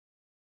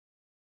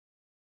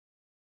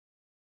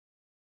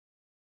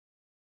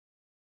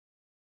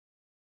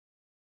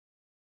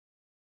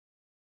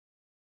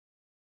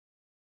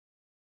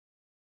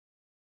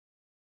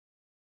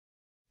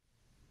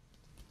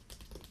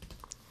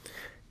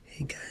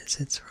Hey guys,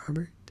 it's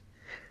Robert.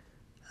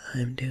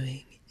 I'm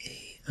doing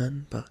a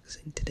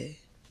unboxing today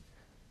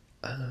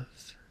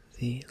of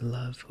the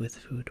Love with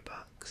Food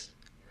box.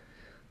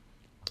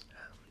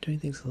 I'm doing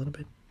things a little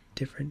bit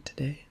different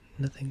today.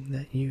 Nothing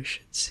that you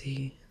should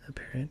see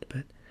apparent,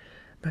 but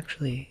I'm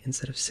actually,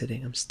 instead of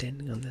sitting, I'm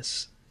standing on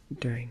this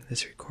during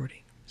this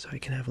recording, so I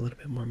can have a little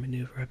bit more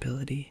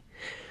maneuverability.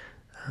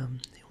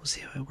 We'll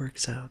see how it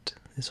works out.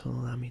 This will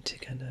allow me to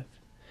kind of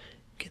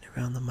get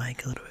around the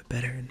mic a little bit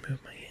better and move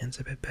my hands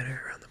a bit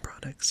better around the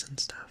products and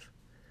stuff.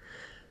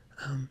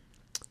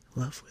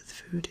 Love with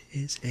Food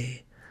is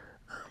a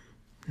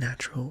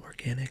natural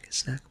organic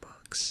snack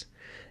box,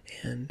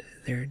 and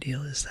their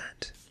deal is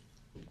that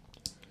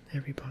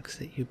every box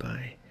that you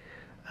buy,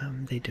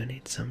 they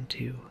donate some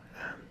to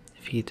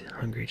feed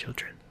hungry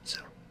children.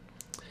 So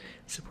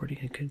supporting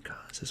a good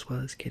cause as well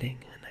as getting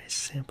a nice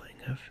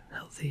sampling of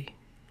healthy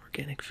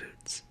organic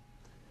foods.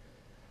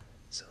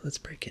 So let's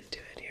break into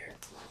it here.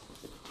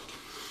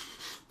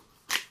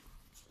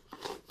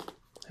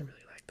 I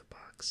really like the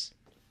box.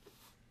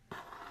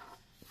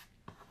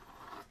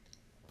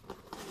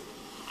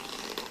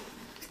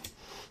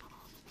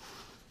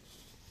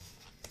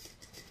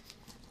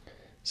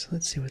 So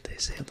let's see what they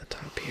say on the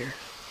top here.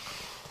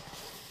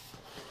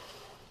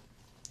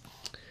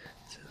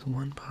 It says,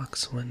 one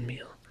box, one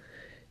meal.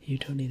 You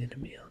donated a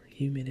meal.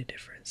 You made a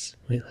difference.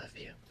 We love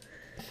you.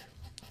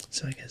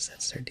 So I guess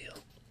that's their deal.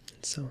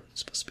 And so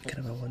it's supposed to be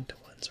kind of a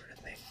one-to-one sort of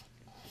thing.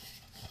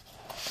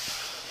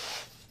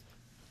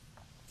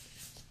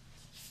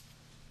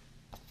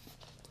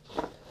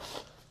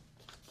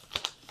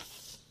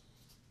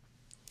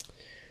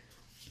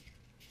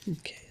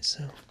 Okay,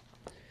 so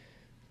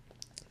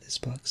this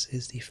box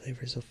is the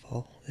Flavors of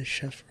Fall with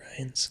Chef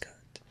Ryan Scott.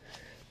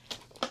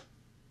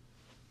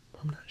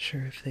 I'm not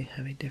sure if they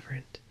have a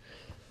different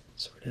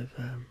sort of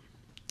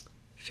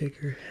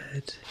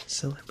figurehead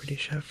celebrity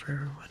chef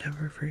or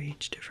whatever for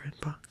each different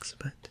box,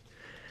 but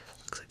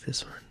looks like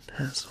this one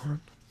has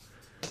one.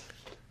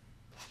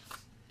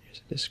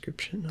 Here's a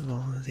description of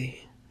all of the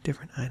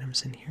different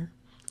items in here.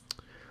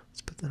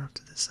 Let's put that off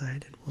to the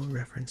side and we'll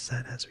reference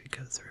that as we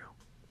go through.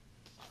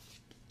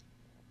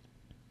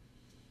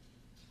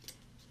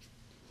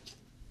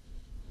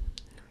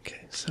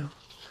 Okay, so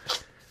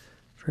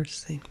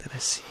first thing that I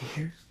see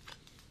here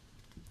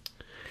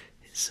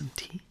is some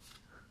tea.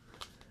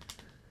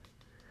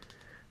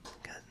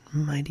 Got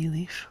Mighty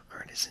Leaf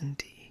Artisan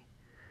Tea.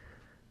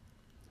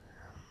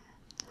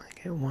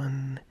 I get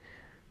one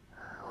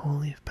whole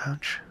leaf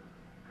pouch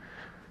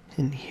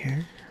in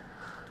here.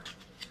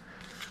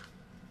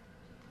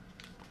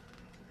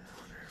 I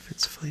wonder if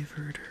it's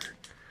flavored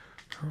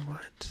or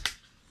what.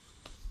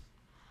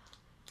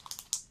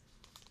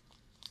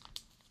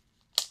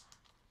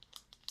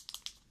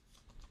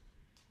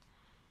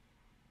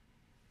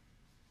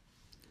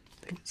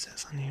 I think it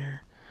says on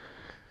here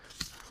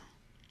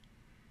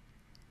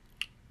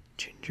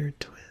ginger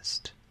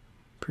twist,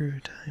 brew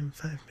time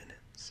 5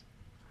 minutes.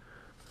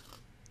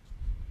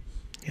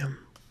 Yum.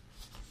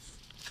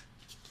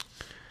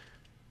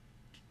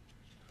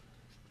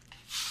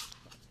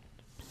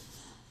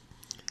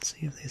 Let's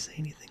see if they say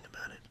anything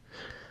about it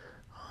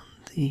on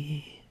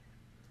the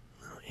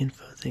little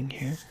info thing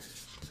here.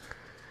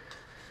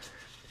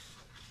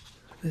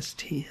 This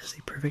tea has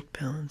a perfect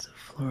balance of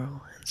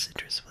floral and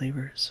citrus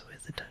flavors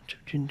with a touch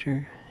of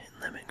ginger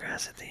and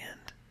lemongrass at the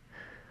end.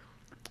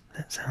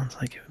 That sounds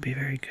like it would be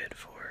very good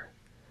for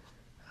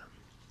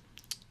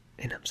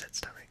an upset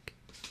stomach.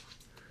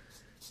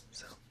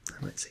 So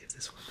I might save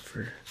this one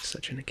for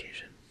such an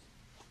occasion.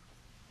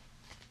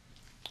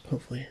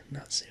 Hopefully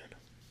not soon.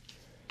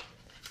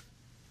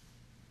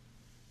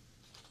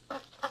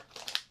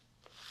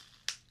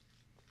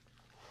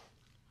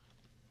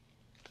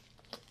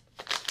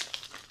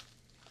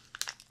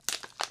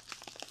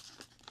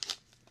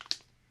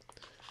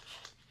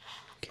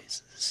 Okay,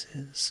 so this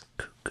is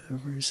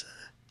Kookaburra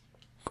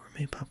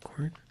gourmet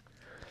popcorn,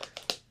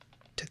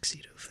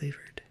 tuxedo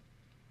flavored,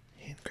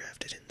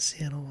 handcrafted in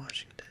Seattle,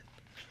 Washington.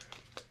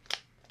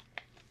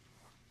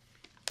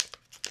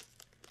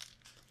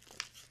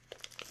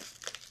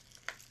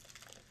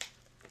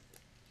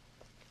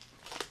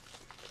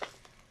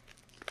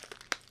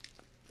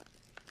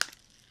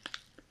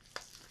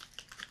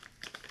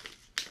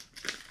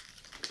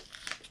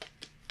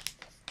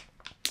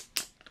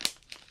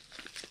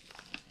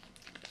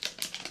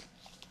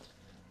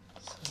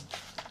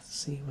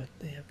 See what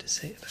they have to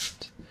say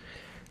about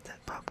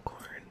that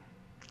popcorn.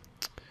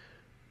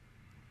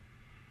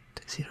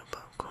 Tuxedo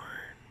popcorn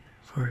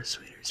for a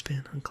sweeter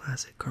spin on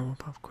classic caramel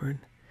popcorn.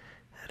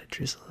 Add a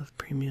drizzle of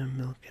premium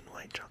milk and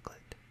white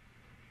chocolate.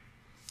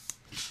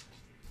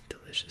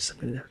 Delicious. I'm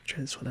gonna have to try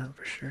this one out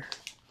for sure.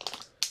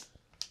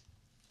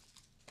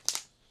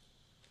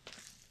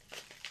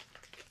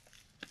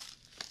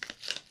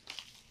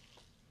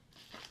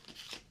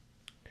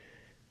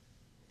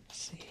 Let's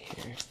see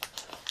here.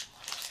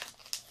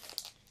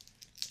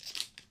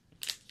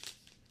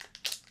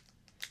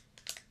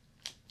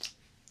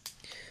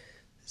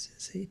 This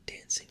is a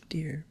Dancing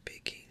Deer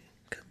Baking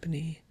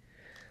Company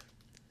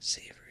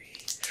savory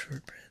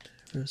shortbread,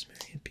 rosemary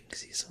and pink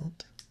sea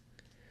salt.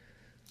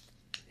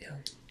 Yum.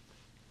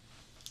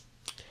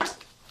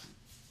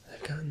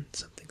 I've gotten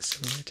something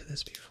similar to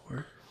this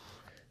before.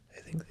 I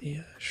think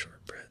the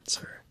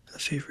shortbreads are a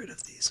favorite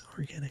of these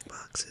organic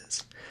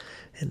boxes,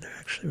 and they're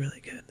actually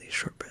really good, these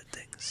shortbread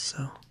things,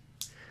 so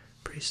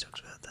pretty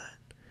stoked about that.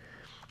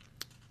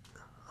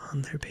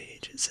 On their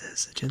page it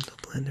says, a gentle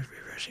blend of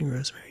refreshing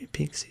rosemary and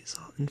pink sea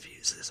salt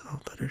infuses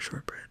all butter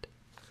shortbread.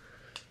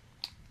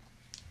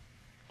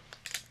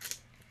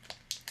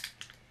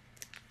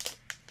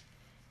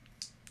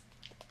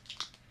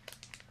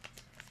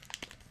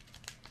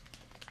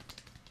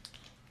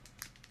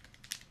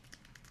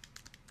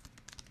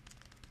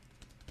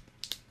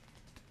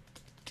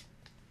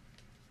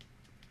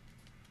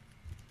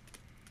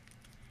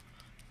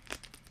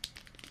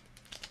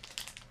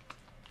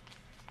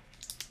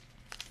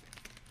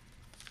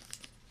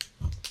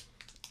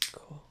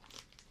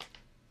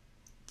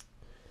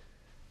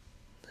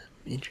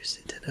 I'm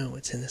interested to know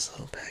what's in this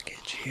little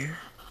package here.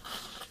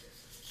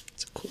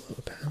 It's a cool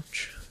little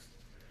pouch.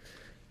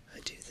 I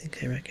do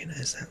think I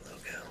recognize that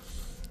logo.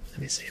 Let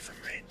me see if I'm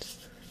right.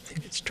 I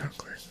think it's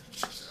chocolate.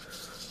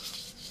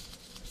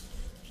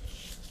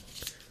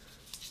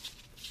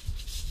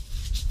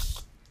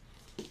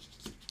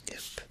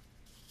 Yep.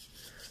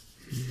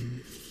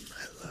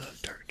 I love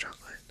dark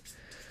chocolate.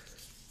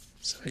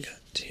 So I got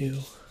 2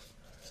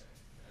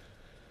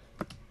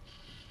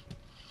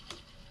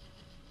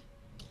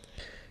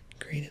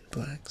 Green and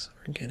Black's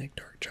organic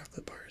dark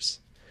chocolate bars.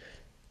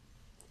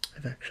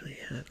 I've actually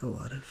had a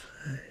lot of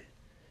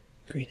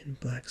Green and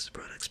Black's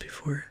products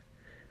before.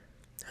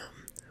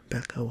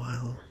 Back a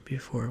while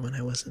before, when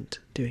I wasn't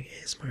doing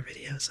ASMR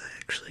videos, I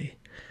actually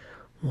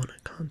won a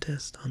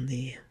contest on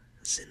the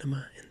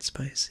Cinema and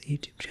Spice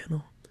YouTube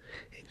channel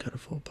and got a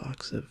full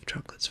box of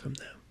chocolates from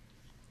them.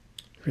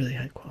 Really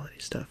high quality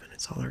stuff, and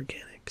it's all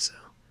organic, so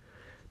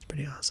it's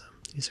pretty awesome.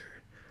 These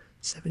are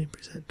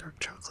 70% dark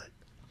chocolate.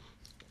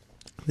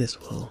 This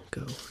will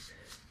go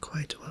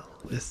quite well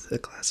with a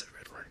glass of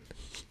red wine.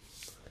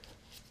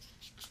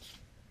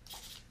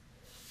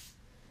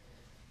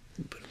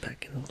 And put it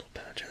back in a little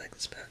pouch. I like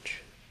this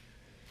pouch.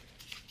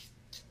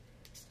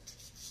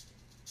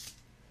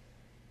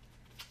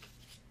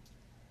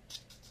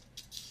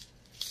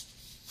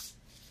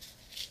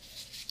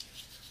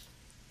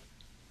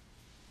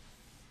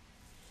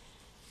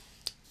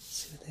 Let's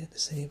see what they had to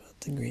say about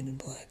the Green and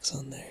Blacks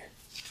on there.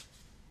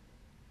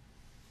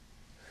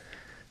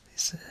 They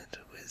said,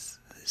 with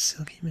this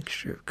silky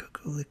mixture of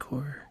cocoa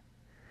liqueur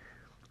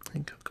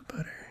and cocoa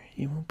butter,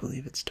 you won't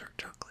believe it's dark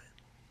chocolate.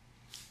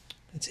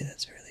 I'd say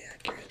that's fairly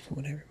accurate from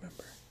what I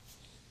remember.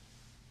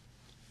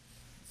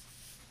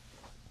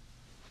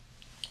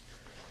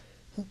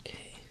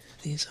 Okay,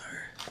 these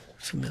are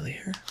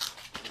familiar.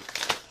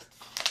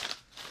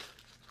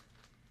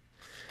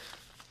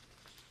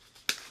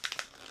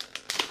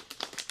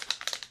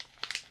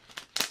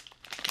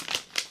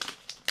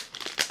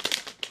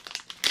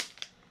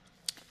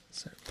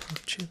 These are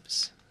pop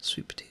chips,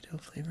 sweet potato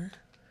flavor.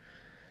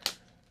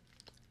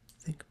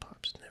 Think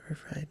pops, never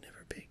fried,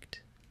 never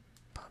baked.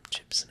 Pop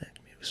chip snack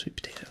made with sweet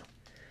potato.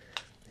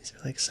 These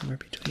are like somewhere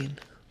between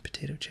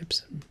potato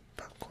chips and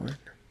popcorn.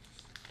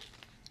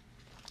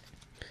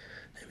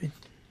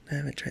 I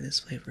haven't tried this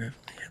flavor. I've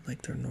only had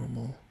like their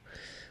normal,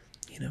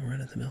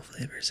 run-of-the-mill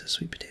flavors, so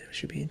sweet potato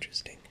should be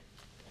interesting.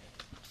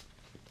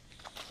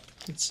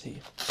 Let's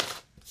see.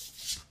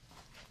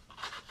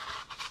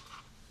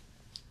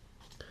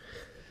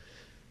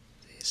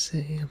 They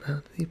say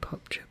about the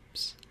pop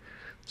chips.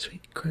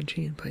 Sweet,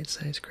 crunchy, and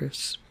bite-sized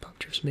crisps. Pop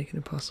chips make it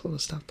impossible to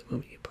stop the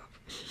moment you pop.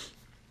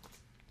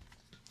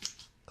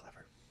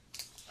 Clever.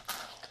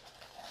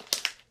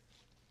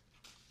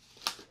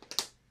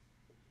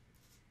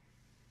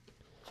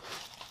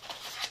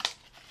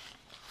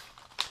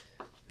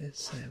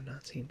 This I have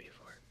not seen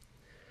before.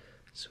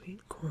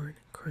 Sweet corn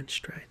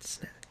crunch dried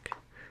snack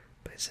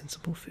by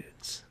Sensible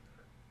Foods.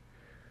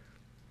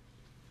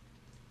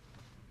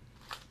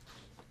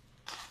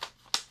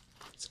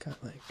 It's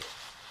got like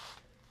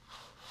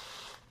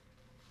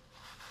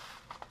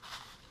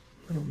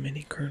little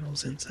mini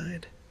kernels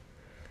inside.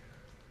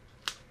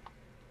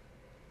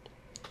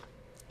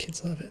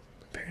 Kids love it,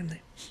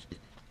 apparently.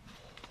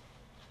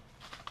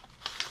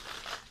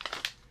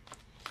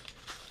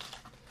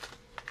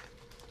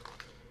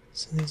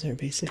 So these are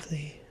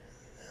basically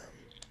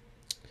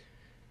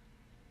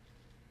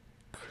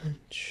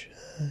crunch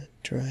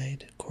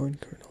dried corn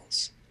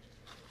kernels.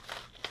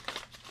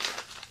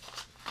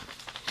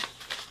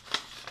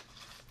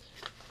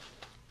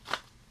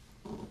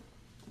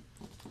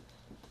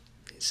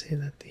 They say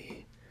that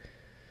the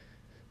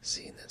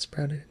seed that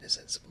sprouted into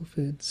Sensible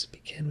Foods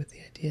began with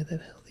the idea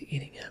that healthy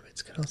eating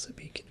habits could also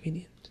be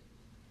convenient.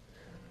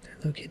 They're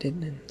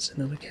located in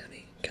Sonoma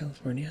County,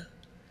 California.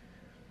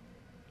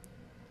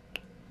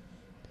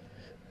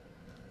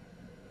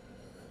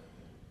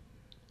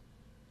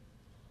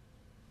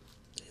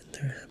 And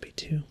they're happy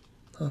to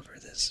offer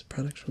this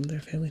product from their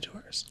family to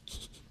ours.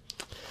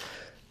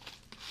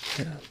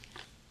 Yeah.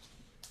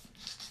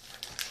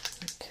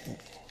 Okay.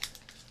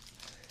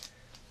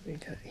 we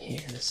got here?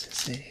 This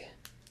is a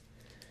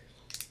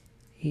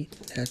Eat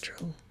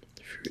Natural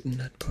fruit and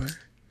nut bar,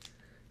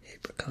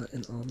 apricot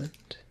and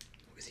almond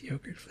with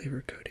yogurt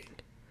flavor coating.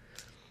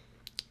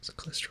 It's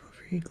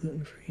cholesterol-free,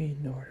 gluten-free,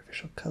 no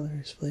artificial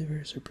colors,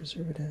 flavors, or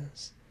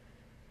preservatives.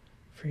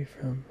 Free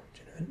from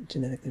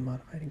genetically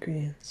modified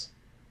ingredients.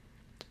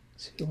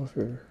 Suitable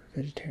for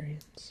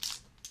vegetarians.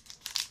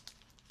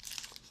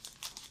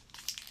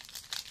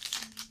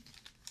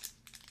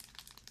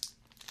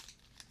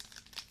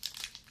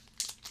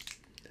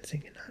 I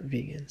think not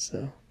vegans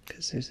though,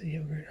 because there's a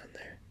yogurt on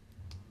there.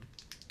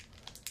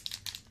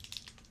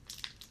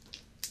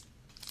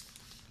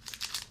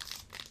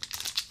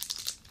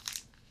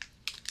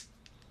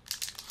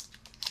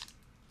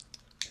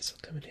 This will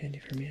come in handy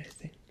for me, I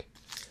think.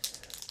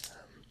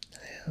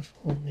 I have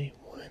only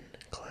one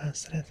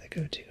class that I have to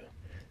go to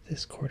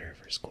this quarter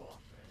for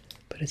school,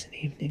 but it's an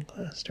evening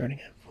class starting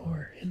at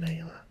 4, and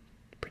I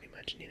pretty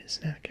much need a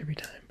snack every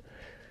time.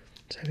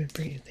 So I've been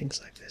bringing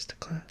things like this to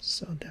class,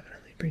 so I'll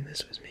definitely bring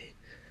this with me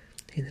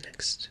in the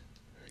next,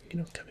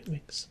 coming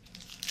weeks.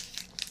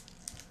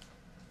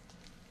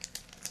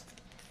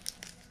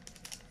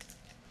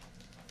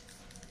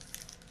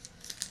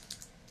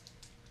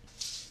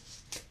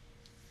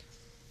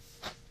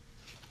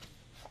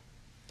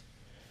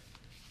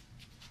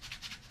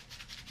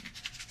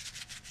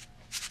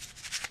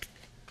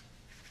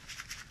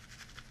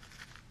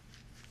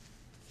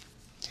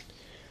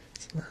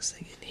 The last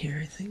thing in here,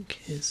 I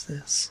think, is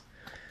this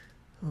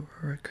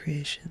Aurora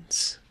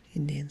Creations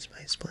Indian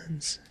Spice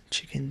Blends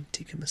Chicken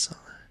Tikka Masala.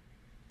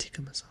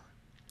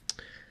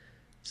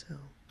 So,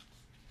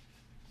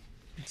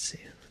 let's see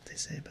what they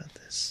say about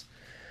this.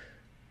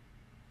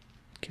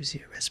 It gives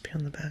you a recipe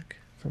on the back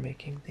for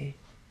making the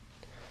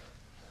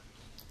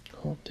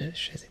whole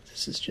dish. I think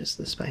this is just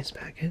the spice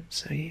packet,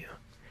 so you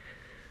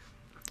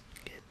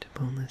get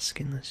boneless,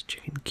 skinless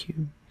chicken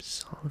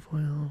cubes, olive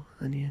oil,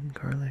 onion,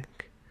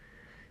 garlic,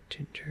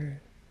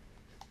 ginger,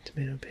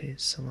 tomato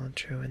paste,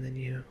 cilantro, and then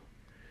you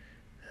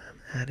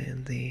add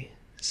in the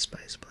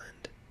spice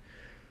blend.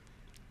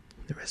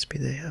 The recipe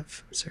they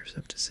have serves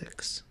up to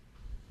 6.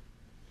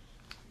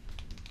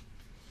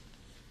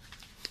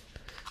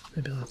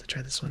 Maybe I'll have to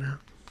try this one out.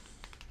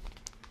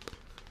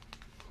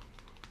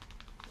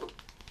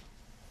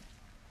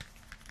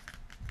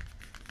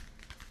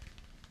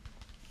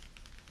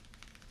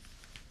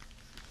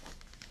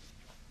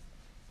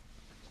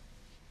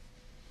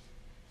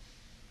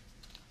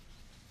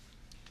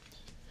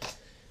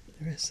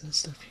 The rest of the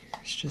stuff here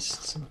is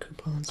just some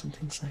coupons and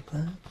things like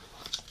that.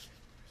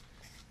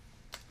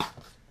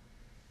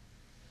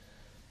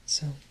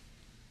 So,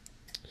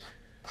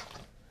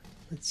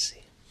 let's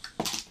see.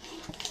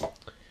 Let's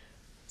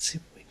see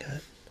what we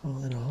got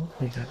all in all.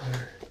 We got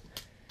our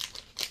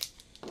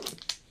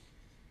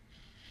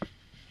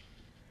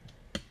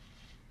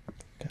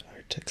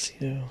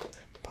tuxedo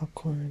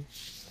popcorn,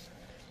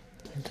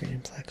 our green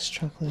and flax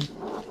chocolate,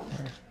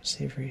 our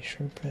savory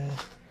shortbread,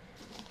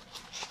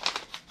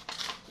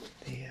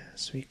 the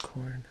sweet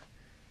corn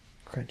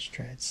crunch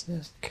dried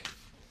snack,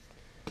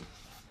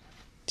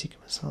 tikka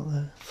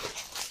masala,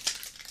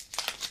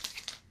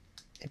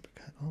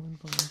 apricot almond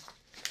bar,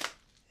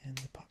 and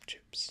the pop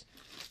chips.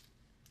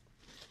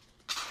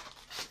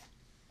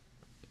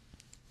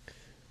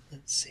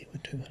 Let's see,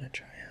 what do we want to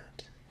try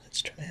out?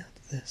 Let's try out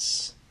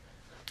this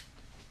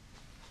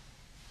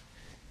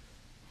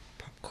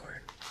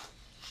popcorn.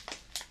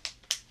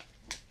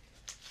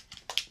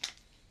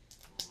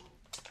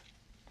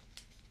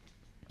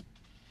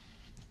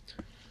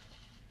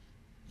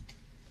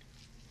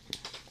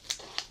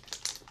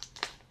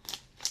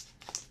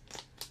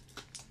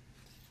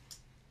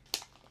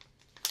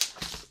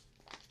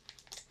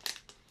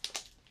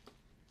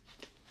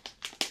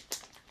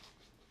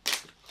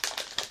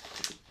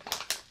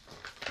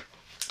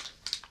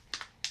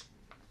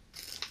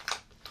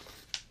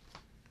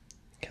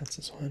 Counts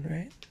as one,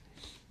 right?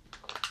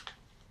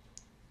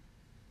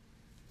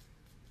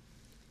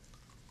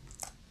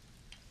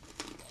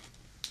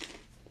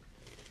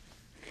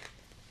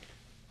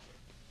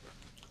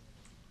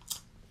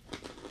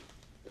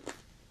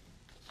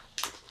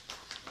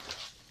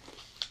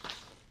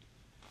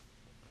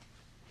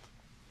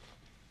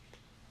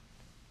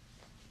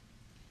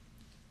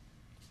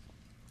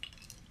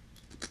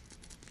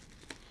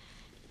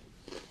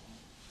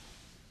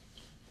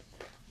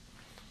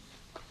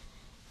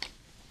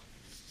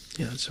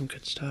 Yeah, that's some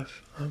good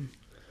stuff.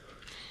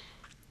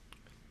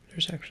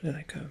 There's actually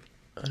like a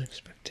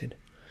unexpected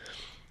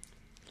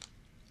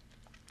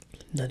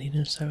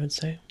nuttiness, I would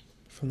say,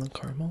 from the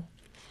caramel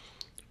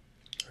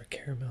or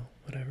caramel,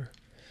 whatever.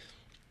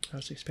 I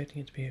was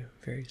expecting it to be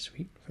very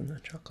sweet from the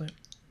chocolate,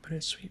 but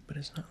it's sweet, but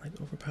it's not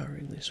like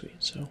overpoweringly sweet.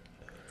 So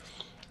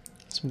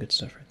some good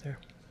stuff right there.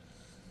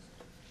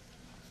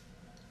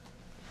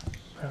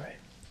 All right,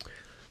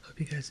 hope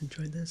you guys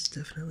enjoyed this.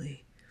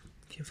 Definitely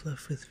give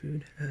Love with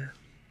Food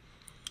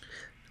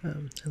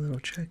a little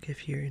check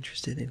if you're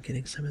interested in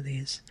getting some of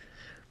these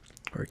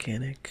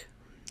organic,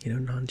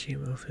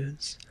 non-GMO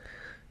foods.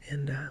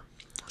 And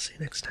I'll see you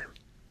next time.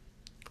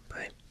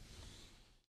 Bye.